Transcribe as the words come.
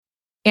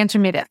Answer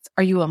me this.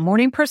 Are you a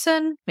morning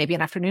person? Maybe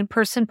an afternoon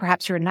person?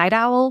 Perhaps you're a night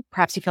owl.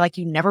 Perhaps you feel like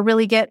you never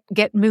really get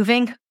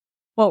moving.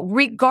 Well,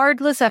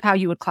 regardless of how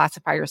you would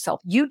classify yourself,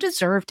 you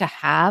deserve to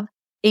have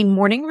a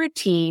morning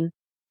routine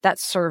that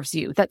serves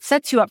you, that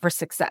sets you up for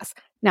success.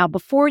 Now,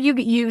 before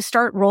you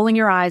start rolling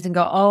your eyes and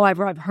go, oh, I've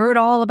heard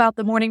all about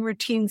the morning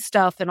routine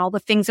stuff and all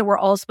the things that we're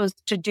all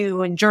supposed to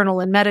do and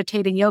journal and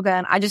meditate and yoga,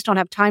 and I just don't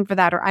have time for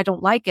that or I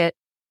don't like it.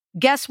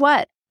 Guess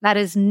what? That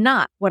is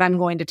not what I'm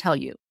going to tell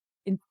you.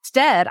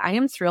 Instead, I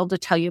am thrilled to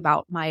tell you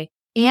about my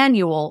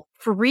annual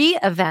free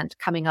event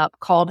coming up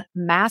called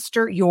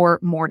Master Your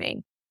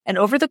Morning. And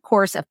over the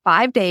course of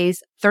 5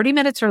 days, 30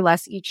 minutes or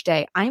less each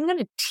day, I'm going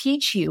to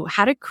teach you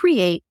how to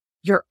create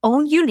your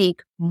own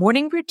unique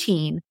morning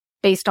routine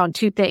based on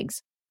two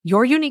things: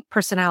 your unique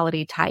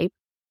personality type,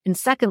 and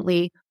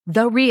secondly,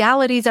 the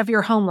realities of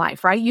your home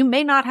life, right? You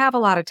may not have a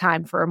lot of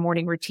time for a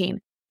morning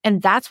routine.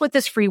 And that's what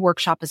this free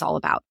workshop is all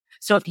about.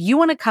 So if you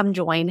want to come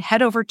join,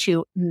 head over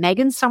to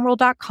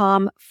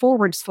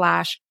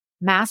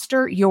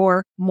megansumrell.com/master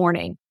your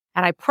morning.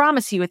 And I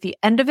promise you at the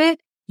end of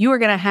it, you are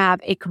going to have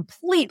a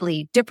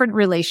completely different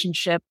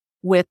relationship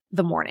with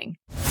the morning.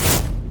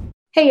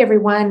 Hey,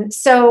 everyone.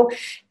 So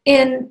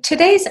in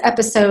today's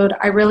episode,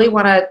 I really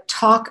want to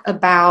talk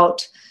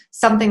about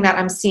something that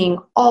I'm seeing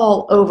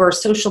all over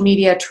social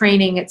media,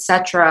 training,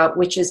 etc.,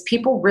 which is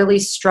people really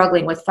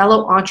struggling with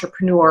fellow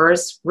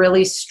entrepreneurs,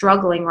 really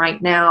struggling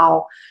right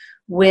now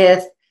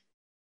with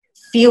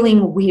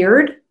feeling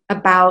weird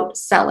about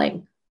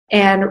selling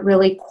and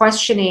really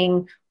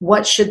questioning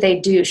what should they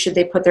do. Should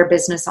they put their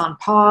business on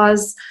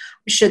pause?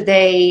 Should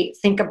they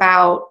think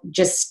about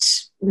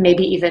just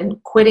maybe even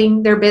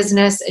quitting their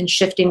business and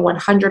shifting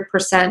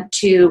 100%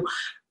 to,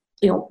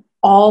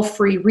 all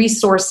free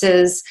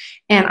resources?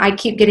 And I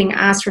keep getting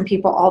asked from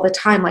people all the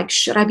time, like,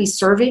 should I be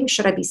serving?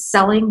 Should I be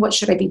selling? What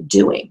should I be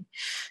doing?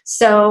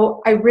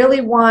 So I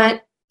really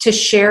want to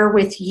share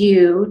with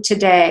you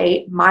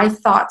today my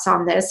thoughts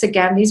on this.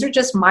 Again, these are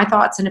just my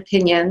thoughts and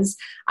opinions.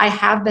 I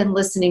have been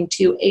listening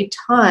to a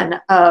ton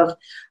of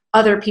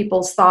other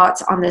people's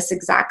thoughts on this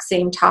exact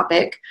same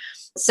topic.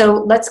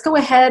 So let's go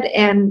ahead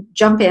and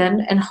jump in.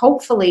 And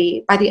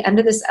hopefully by the end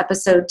of this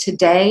episode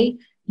today,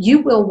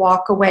 you will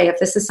walk away. If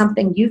this is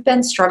something you've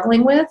been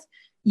struggling with,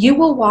 you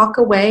will walk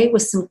away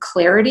with some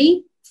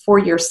clarity for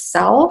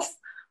yourself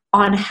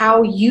on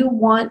how you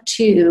want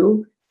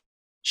to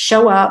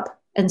show up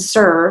and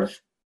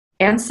serve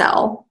and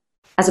sell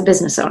as a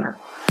business owner.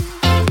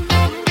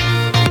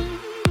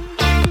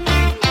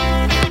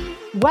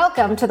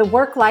 Welcome to the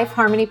Work-Life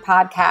Harmony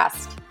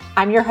Podcast.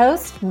 I'm your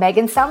host,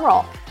 Megan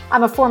Sumrell.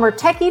 I'm a former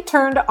techie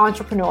turned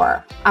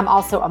entrepreneur. I'm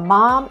also a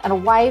mom and a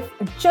wife.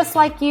 And just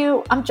like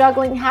you, I'm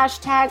juggling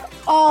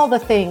 #all the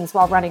things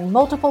while running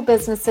multiple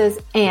businesses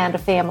and a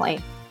family.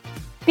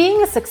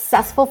 Being a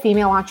successful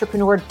female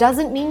entrepreneur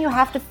doesn't mean you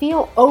have to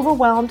feel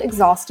overwhelmed,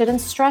 exhausted,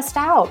 and stressed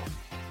out.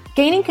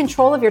 Gaining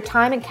control of your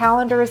time and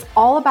calendar is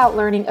all about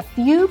learning a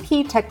few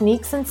key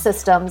techniques and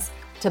systems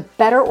to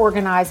better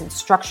organize and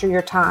structure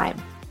your time.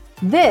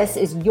 This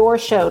is your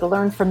show to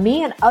learn from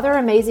me and other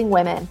amazing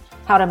women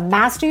how to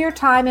master your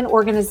time and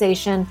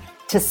organization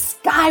to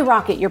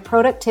skyrocket your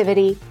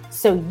productivity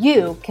so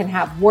you can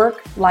have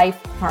work-life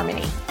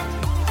harmony.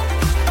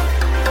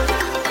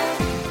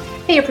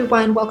 Hey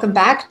everyone, welcome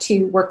back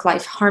to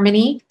Work-Life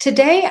Harmony.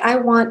 Today I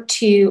want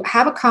to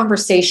have a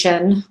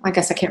conversation. I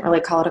guess I can't really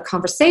call it a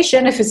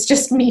conversation if it's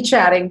just me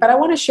chatting, but I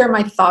want to share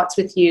my thoughts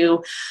with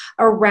you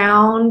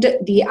around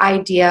the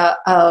idea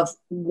of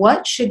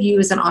what should you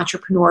as an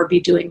entrepreneur be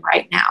doing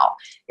right now?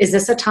 Is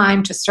this a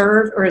time to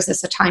serve or is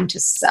this a time to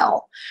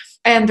sell?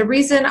 And the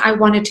reason I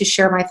wanted to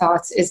share my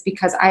thoughts is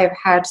because I have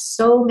had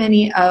so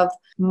many of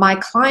my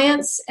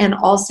clients and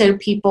also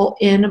people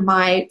in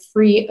my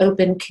free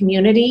open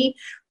community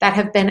that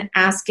have been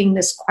asking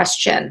this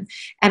question.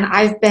 And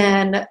I've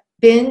been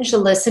binge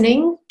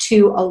listening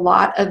to a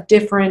lot of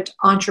different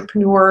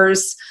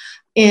entrepreneurs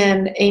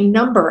in a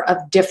number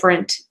of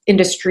different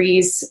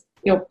industries,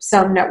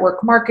 some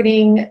network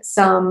marketing,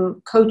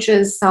 some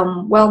coaches,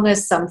 some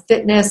wellness, some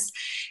fitness.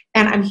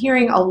 And I'm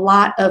hearing a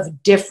lot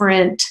of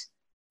different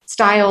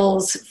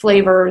styles,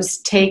 flavors,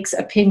 takes,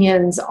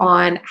 opinions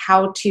on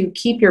how to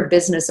keep your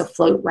business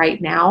afloat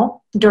right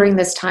now during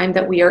this time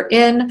that we are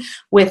in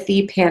with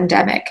the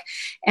pandemic.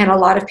 And a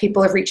lot of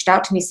people have reached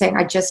out to me saying,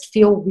 I just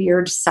feel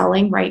weird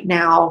selling right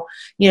now.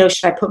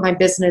 Should I put my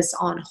business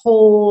on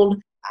hold?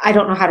 I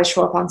don't know how to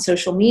show up on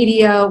social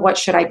media. What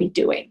should I be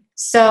doing?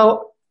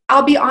 So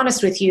I'll be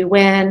honest with you,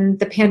 when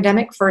the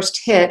pandemic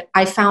first hit,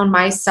 I found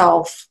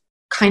myself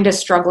kind of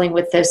struggling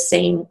with those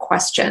same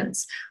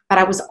questions. But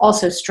I was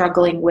also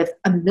struggling with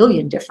a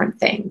million different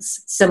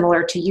things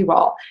similar to you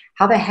all.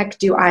 How the heck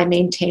do I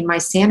maintain my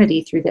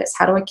sanity through this?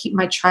 How do I keep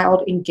my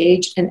child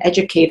engaged and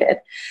educated?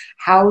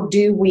 How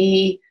do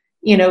we,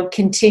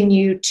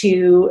 continue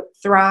to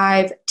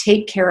thrive,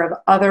 take care of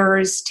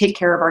others, take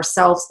care of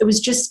ourselves? There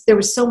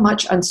was so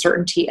much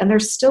uncertainty, and there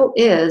still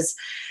is,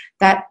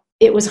 that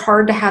it was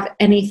hard to have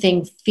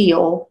anything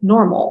feel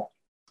normal.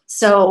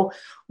 So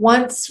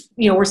once,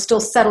 we're still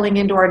settling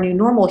into our new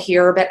normal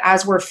here, but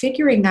as we're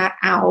figuring that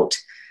out,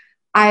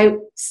 I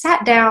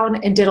sat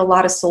down and did a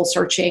lot of soul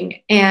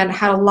searching and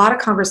had a lot of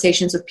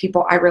conversations with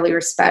people I really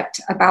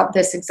respect about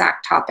this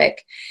exact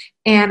topic.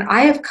 And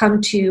I have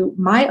come to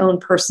my own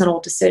personal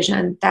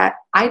decision that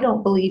I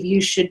don't believe you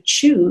should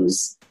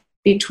choose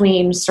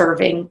between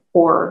serving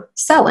or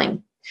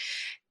selling.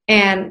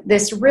 And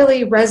this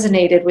really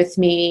resonated with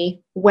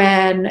me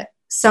when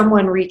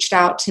someone reached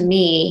out to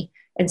me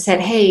and said,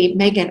 "Hey,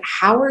 Megan,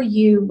 how are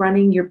you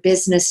running your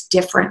business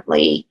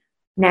differently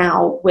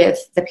now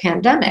with the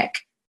pandemic?"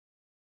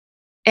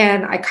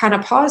 And I kind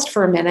of paused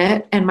for a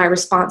minute, and my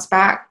response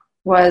back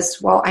was,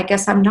 well, I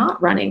guess I'm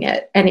not running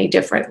it any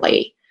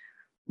differently.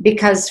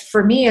 Because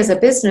for me as a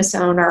business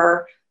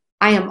owner,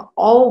 I am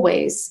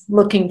always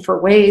looking for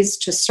ways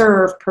to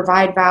serve,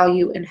 provide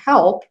value, and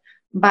help,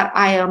 but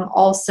I am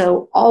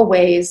also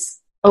always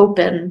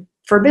open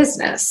for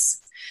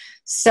business.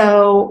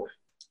 So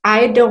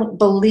I don't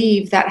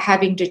believe that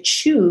having to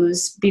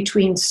choose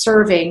between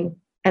serving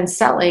and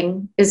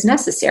selling is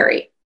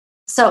necessary.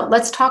 So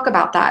let's talk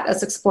about that.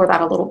 Let's explore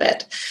that a little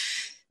bit.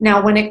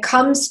 Now, when it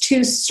comes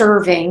to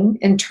serving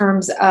in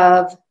terms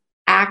of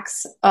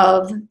acts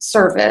of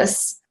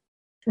service,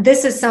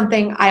 this is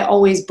something I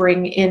always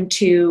bring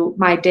into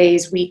my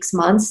days, weeks,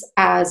 months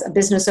as a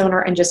business owner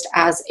and just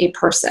as a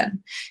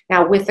person.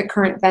 Now, with the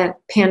current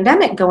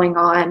pandemic going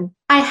on,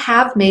 I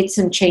have made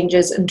some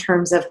changes in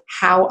terms of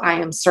how I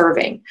am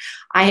serving.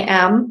 I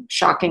am,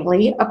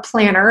 shockingly, a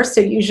planner.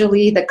 So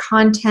usually the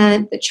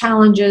content, the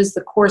challenges,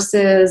 the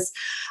courses,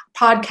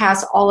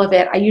 podcasts, all of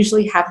it, I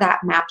usually have that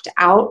mapped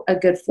out a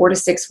good 4 to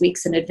 6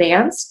 weeks in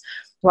advance.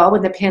 Well,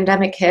 when the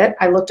pandemic hit,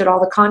 I looked at all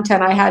the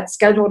content I had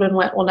scheduled and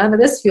went, well, none of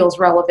this feels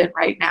relevant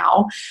right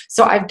now.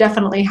 So I've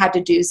definitely had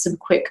to do some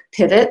quick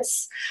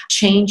pivots,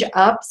 change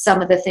up some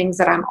of the things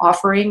that I'm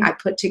offering. I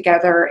put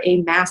together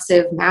a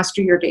massive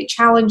Master Your Day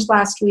challenge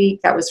last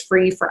week that was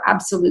free for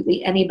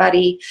absolutely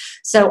anybody.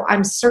 So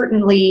I'm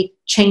certainly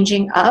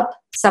changing up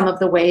some of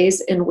the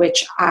ways in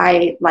which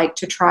I like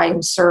to try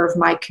and serve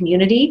my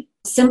community,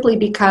 simply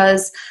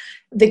because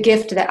the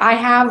gift that I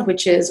have,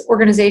 which is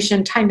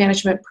organization, time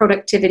management,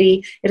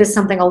 productivity, it is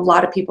something a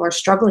lot of people are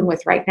struggling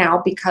with right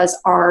now because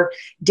our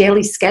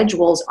daily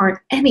schedules aren't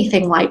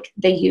anything like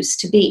they used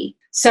to be.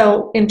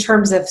 So in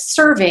terms of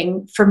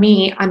serving, for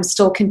me, I'm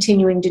still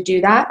continuing to do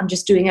that. I'm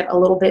just doing it a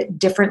little bit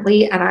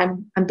differently, and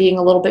I'm being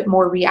a little bit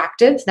more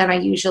reactive than I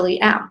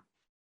usually am.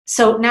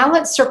 So now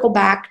let's circle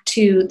back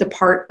to the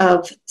part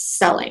of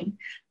selling.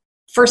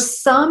 For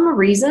some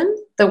reason,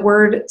 the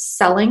word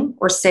selling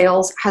or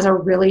sales has a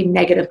really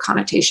negative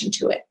connotation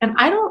to it. And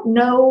I don't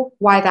know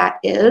why that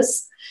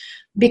is,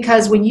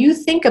 because when you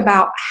think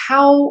about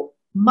how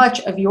much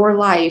of your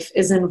life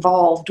is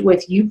involved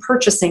with you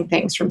purchasing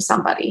things from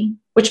somebody,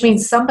 which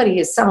means somebody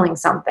is selling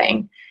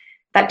something,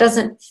 that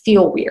doesn't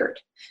feel weird.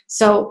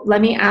 So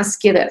let me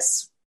ask you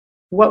this.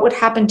 What would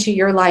happen to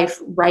your life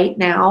right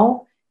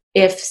now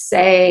if,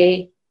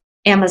 say,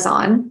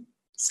 Amazon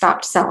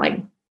stopped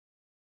selling?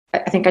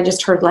 I think I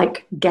just heard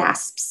like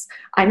gasps.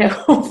 I know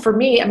for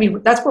me,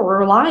 that's where we're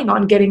relying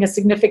on getting a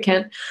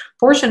significant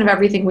portion of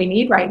everything we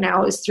need right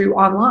now is through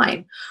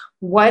online.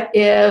 What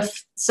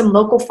if some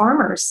local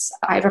farmers,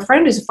 I have a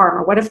friend who's a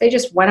farmer, what if they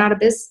just went out of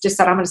business, just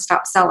said, I'm going to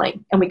stop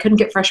selling, and we couldn't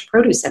get fresh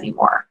produce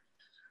anymore?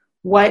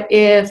 What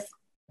if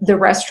the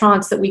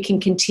restaurants that we can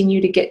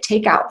continue to get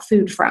takeout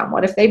food from,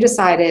 what if they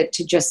decided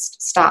to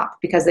just stop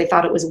because they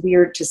thought it was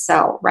weird to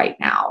sell right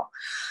now?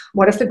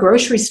 What if the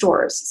grocery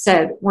stores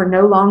said, we're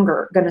no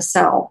longer going to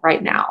sell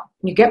right now?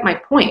 You get my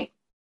point.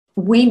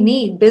 We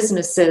need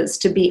businesses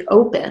to be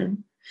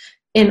open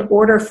in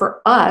order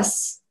for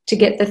us to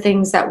get the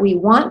things that we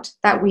want,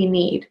 that we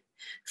need.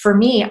 For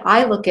me,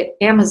 I look at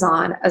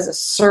Amazon as a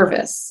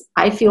service.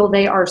 I feel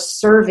they are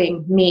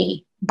serving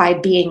me by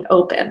being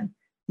open.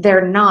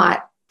 They're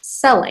not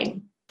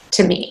selling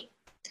to me.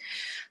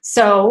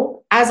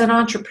 So as an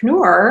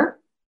entrepreneur,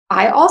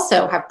 I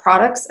also have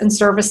products and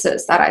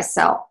services that I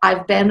sell.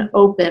 I've been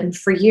open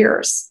for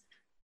years.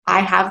 I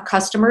have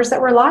customers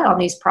that rely on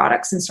these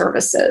products and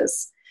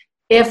services.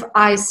 If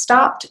I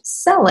stopped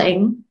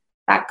selling,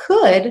 that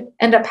could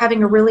end up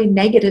having a really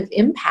negative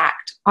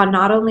impact on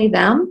not only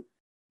them,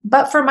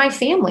 but for my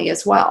family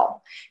as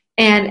well.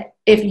 And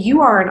if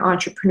you are an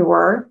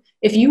entrepreneur,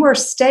 if you are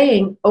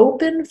staying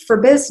open for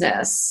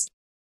business,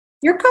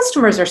 your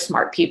customers are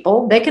smart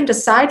people. They can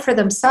decide for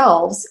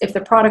themselves if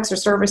the products or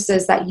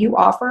services that you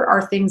offer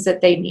are things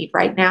that they need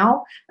right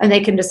now, and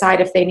they can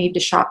decide if they need to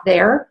shop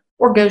there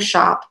or go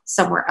shop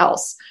somewhere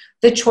else.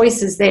 The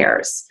choice is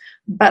theirs.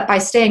 But by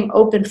staying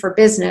open for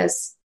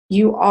business,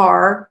 you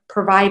are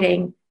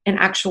providing an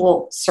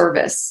actual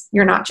service.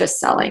 You're not just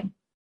selling.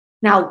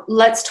 Now,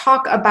 let's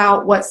talk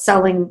about what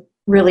selling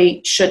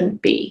really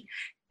shouldn't be.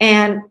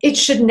 And it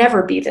should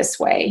never be this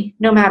way,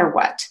 no matter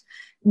what.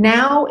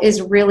 Now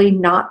is really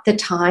not the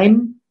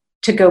time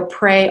to go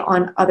prey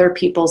on other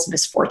people's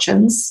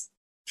misfortunes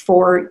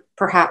for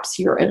perhaps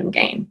your own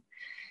gain.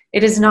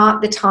 It is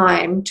not the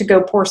time to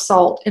go pour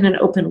salt in an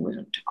open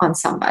wound on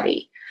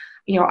somebody.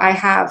 I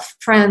have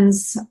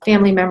friends,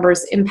 family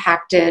members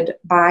impacted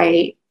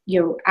by,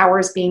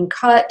 hours being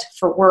cut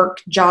for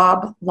work,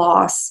 job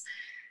loss.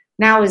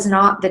 Now is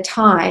not the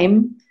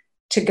time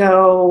to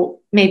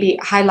go maybe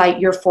highlight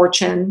your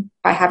fortune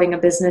by having a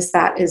business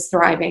that is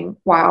thriving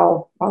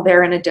while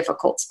they're in a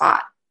difficult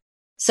spot.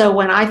 So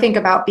when I think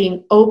about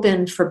being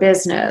open for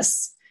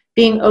business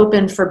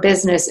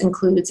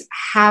includes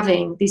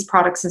having these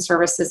products and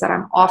services that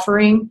I'm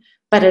offering,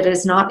 but it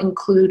does not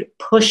include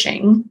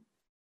pushing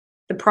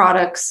the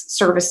products,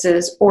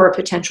 services, or a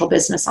potential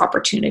business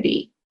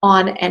opportunity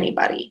on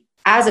anybody.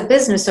 As a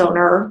business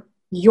owner,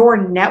 your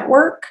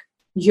network,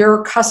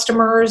 your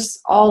customers,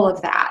 all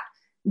of that,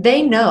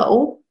 they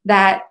know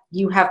that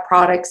you have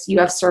products, you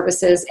have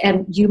services,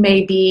 and you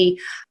may be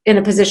in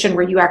a position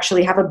where you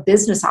actually have a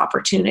business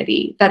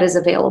opportunity that is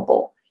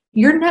available.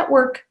 Your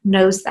network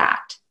knows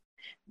that.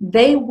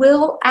 They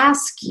will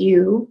ask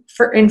you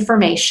for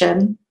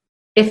information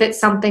if it's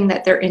something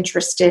that they're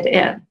interested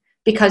in,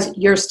 because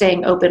you're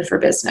staying open for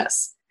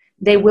business.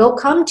 They will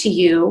come to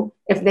you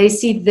if they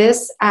see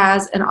this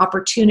as an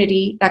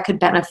opportunity that could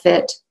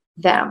benefit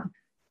them.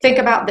 Think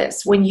about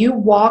this. When you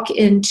walk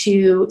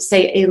into,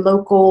 say, a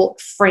local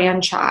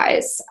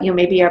franchise,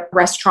 maybe a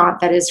restaurant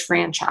that is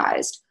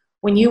franchised,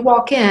 when you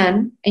walk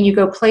in and you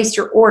go place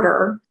your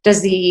order,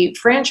 does the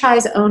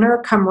franchise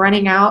owner come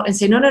running out and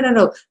say,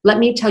 no, let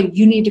me tell you,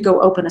 you need to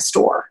go open a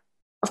store?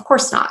 Of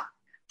course not.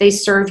 They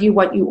serve you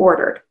what you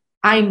ordered.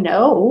 I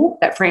know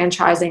that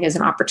franchising is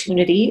an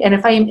opportunity, and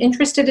if I am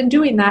interested in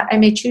doing that, I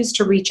may choose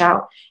to reach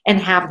out and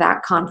have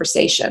that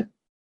conversation.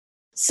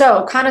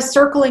 So kind of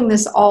circling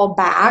this all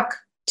back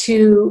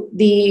to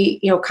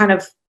the, kind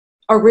of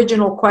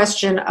original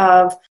question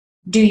of,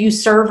 do you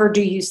serve or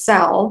do you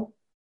sell?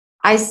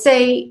 I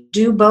say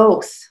do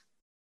both.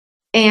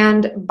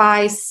 And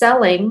by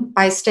selling,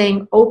 by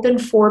staying open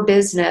for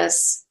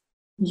business,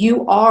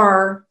 you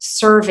are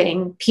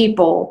serving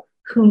people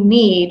who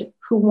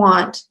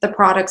want the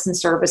products and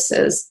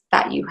services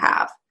that you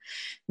have.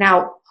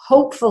 Now,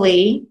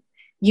 hopefully,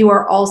 you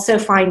are also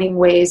finding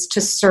ways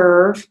to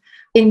serve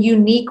in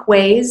unique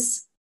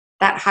ways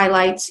that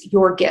highlights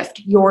your gift,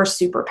 your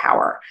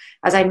superpower.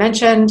 As I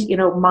mentioned,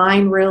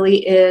 mine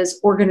really is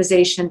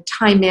organization,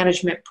 time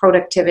management,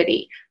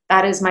 productivity.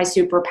 That is my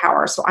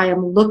superpower. So I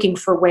am looking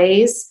for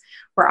ways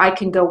where I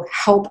can go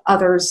help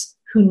others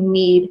who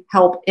need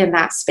help in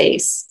that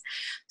space.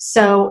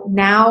 So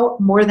now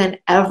more than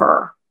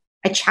ever,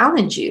 I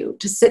challenge you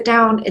to sit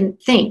down and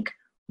think,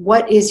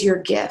 what is your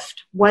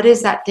gift? What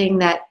is that thing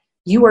that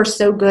you are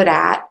so good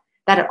at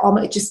that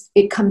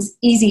it comes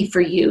easy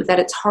for you, that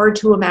it's hard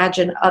to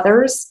imagine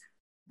others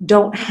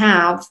don't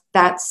have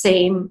that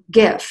same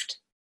gift?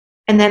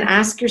 And then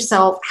ask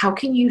yourself, how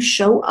can you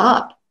show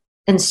up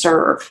and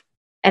serve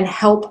and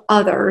help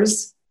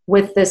others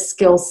with this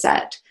skill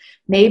set?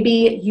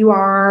 Maybe you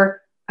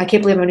are, I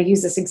can't believe I'm going to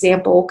use this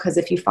example because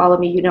if you follow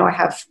me, I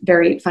have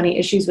very funny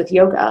issues with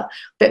yoga,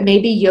 but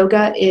maybe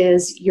yoga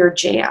is your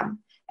jam.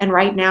 And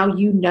right now,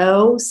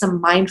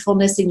 some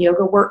mindfulness and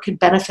yoga work could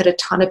benefit a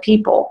ton of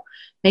people.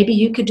 Maybe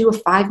you could do a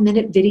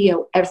 5-minute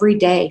video every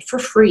day for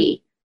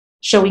free,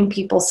 showing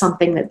people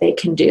something that they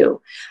can do.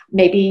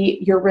 Maybe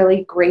you're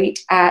really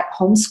great at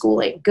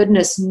homeschooling.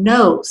 Goodness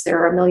knows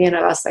there are a million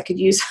of us that could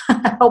use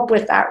help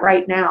with that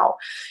right now.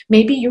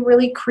 Maybe you're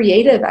really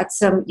creative at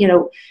some,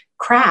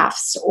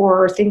 crafts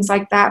or things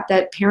like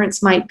that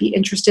parents might be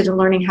interested in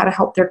learning how to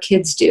help their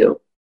kids do.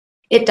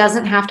 It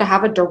doesn't have to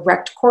have a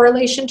direct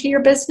correlation to your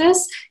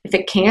business. If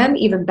it can,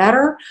 even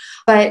better.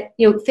 But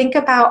think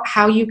about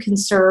how you can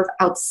serve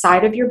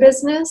outside of your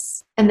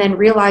business, and then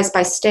realize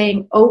by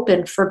staying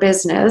open for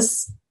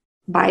business,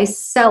 by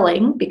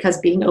selling,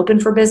 because being open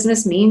for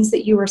business means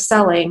that you are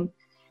selling,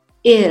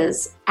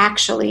 is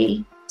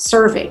actually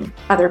serving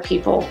other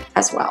people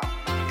as well.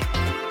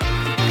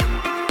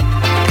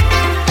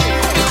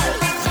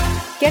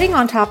 Getting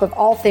on top of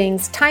all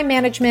things time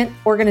management,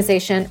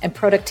 organization, and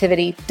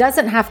productivity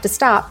doesn't have to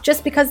stop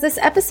just because this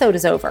episode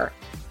is over.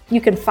 You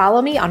can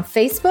follow me on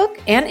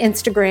Facebook and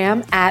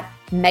Instagram at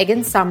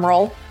Megan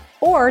Sumrell,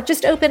 or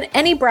just open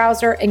any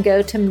browser and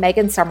go to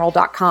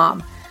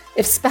megansumrell.com.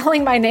 If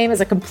spelling my name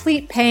is a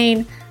complete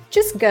pain,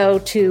 just go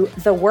to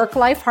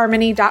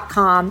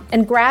theworklifeharmony.com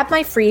and grab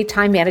my free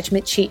time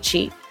management cheat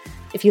sheet.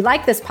 If you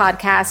like this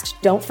podcast,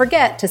 don't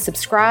forget to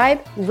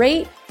subscribe,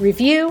 rate,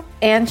 review,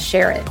 and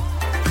share it.